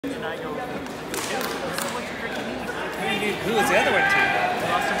and I go, this is what you freaking need. Who was the other one to?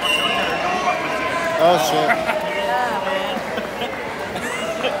 Oh shit. Yeah, man.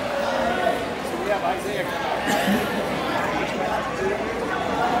 So we have Isaiah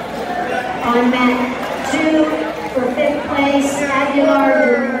On mat 2 for 5th place,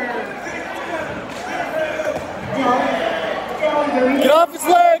 Aguilar. Get off his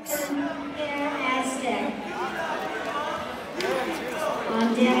legs!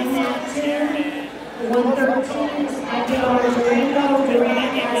 On deck mat 2, 113, Aguilar Durango,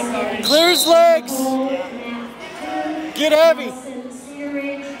 Durant Aztec. Clear his legs! Get heavy!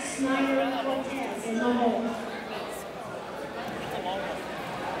 Snyder, Cortez in the hole.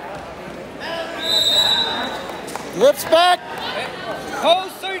 Lips back!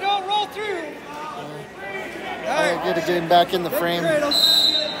 Close so you don't roll through. Alright, get him back in the frame.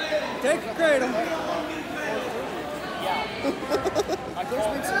 Take a cradle.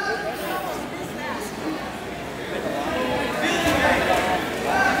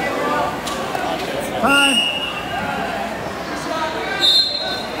 Time.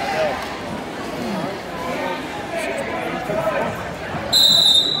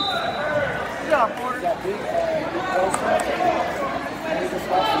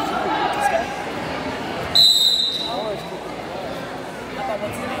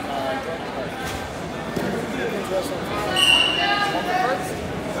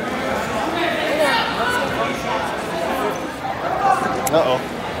 Uh-oh.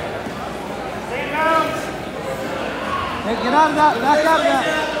 Hey, get out of that. Back out of that.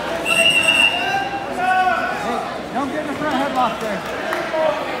 Hey, don't get in the front headlock there.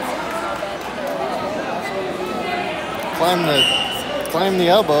 Climb the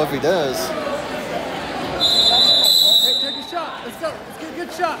elbow if he does. Hey, take a shot. Let's go. Let's get a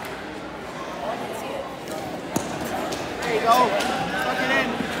good shot. There you go. Tuck it in.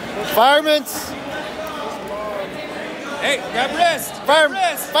 Fireman's! Hey, grab wrist.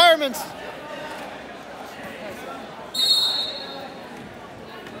 Wrist. Fireman's!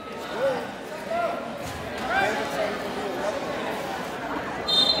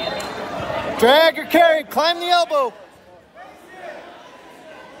 Drag or carry, climb the elbow.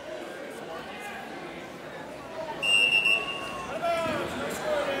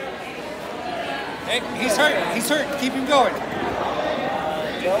 Hey, he's hurt. He's hurt. Keep him going.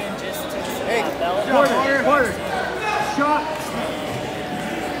 Hey, quarter. Shot.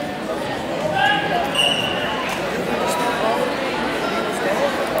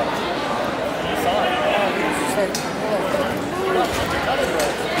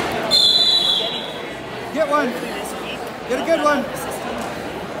 Get one. Get a good one.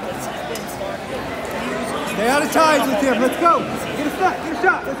 Stay out of ties with him. Let's go. Get a shot. Get a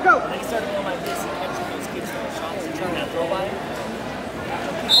shot. Let's go. Then he started going like this and catching those kids throwing shots and trying to throw by him.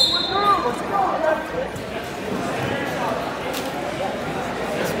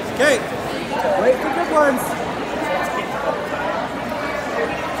 Okay. Wait for good ones.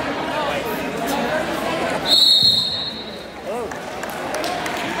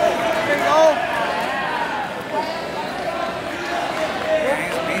 There you go.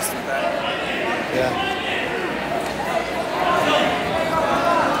 He's a beast with that. Yeah.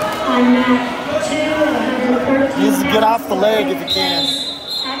 On mat 2, 113. Needs to get off the leg if he can.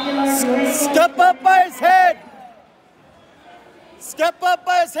 Aguilar. Step up by his head! Step up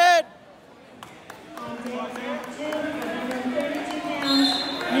by his head! On deck mat 2, 132 pounds,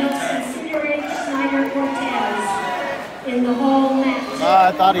 Nelson Snyder, Cortez. In the hole, mat 2. I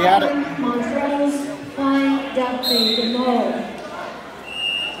thought he had it. Montrose, Fine, Duckfeed in the hole.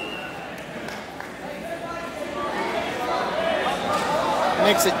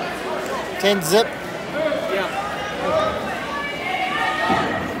 Makes it 10 zip. There you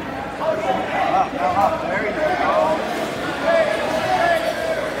go.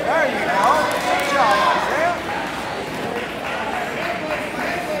 There you go. Good job, Isaiah.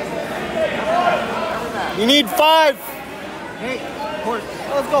 You need 5. Hey, Porter.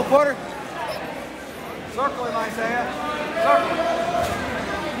 Let's go, Porter. Circle him, Isaiah. Circle him.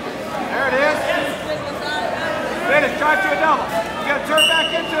 There it is. Finish. Drive to a double. You got to turn back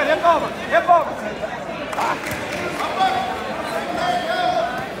into it. Hip over. Hip over.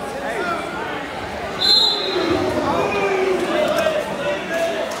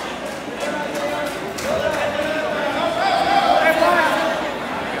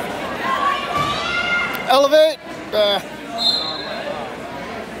 Elevate.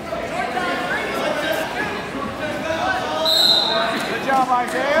 Good job,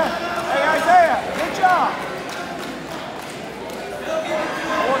 Isaiah. Hey, Isaiah. Good job.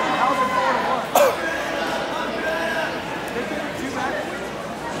 How's it 4-1?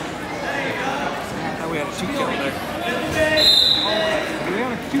 2 count there. Do we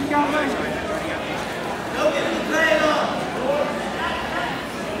have a 2 count there?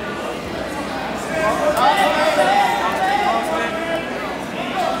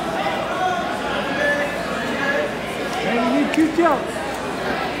 Hey, you need 2 counts.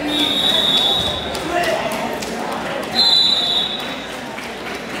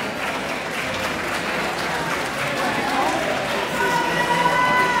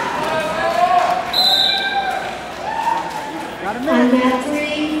 On mat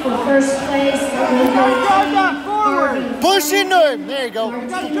 3 for first place, Push into him. There you go.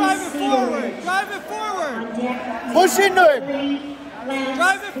 Drive it forward. Drive it forward. Push into him.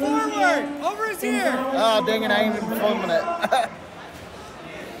 Drive it forward. Over his ear. Oh, dang it. I ain't even filming it.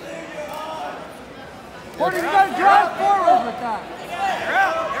 Porter, you gotta drive forward with that. You're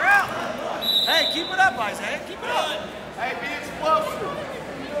out. You're out. Hey, keep it up, Isaiah. Keep it up. Hey, be explosive.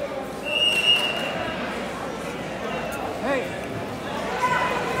 Hey.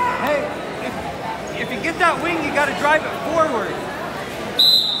 Hey, if you get that wing, you got to drive it forward.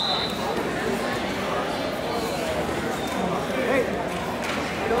 Hey,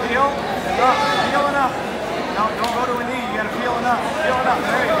 feel enough. No, don't go to a knee. You got to feel enough. Feel enough.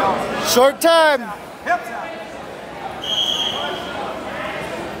 There you go. Short time. Hips out.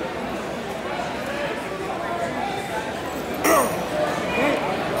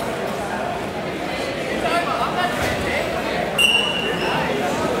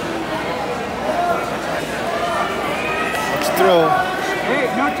 Throw. Hey,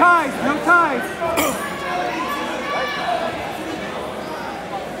 no ties, no ties.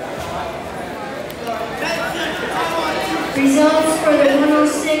 Results for the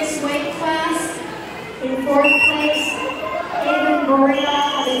 106 weight class. In 4th place, David Borea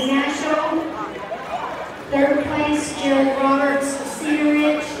of Ignacio. 3rd place, Jared Roberts of Cedar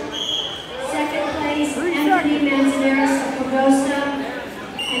Ridge. 2nd place, Anthony Manzanares of Pagosa.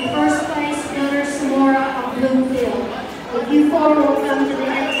 And 1st place, Gunnar Samora of Bloomfield. If you four will come to the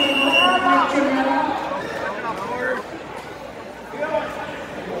head table for lecture medal.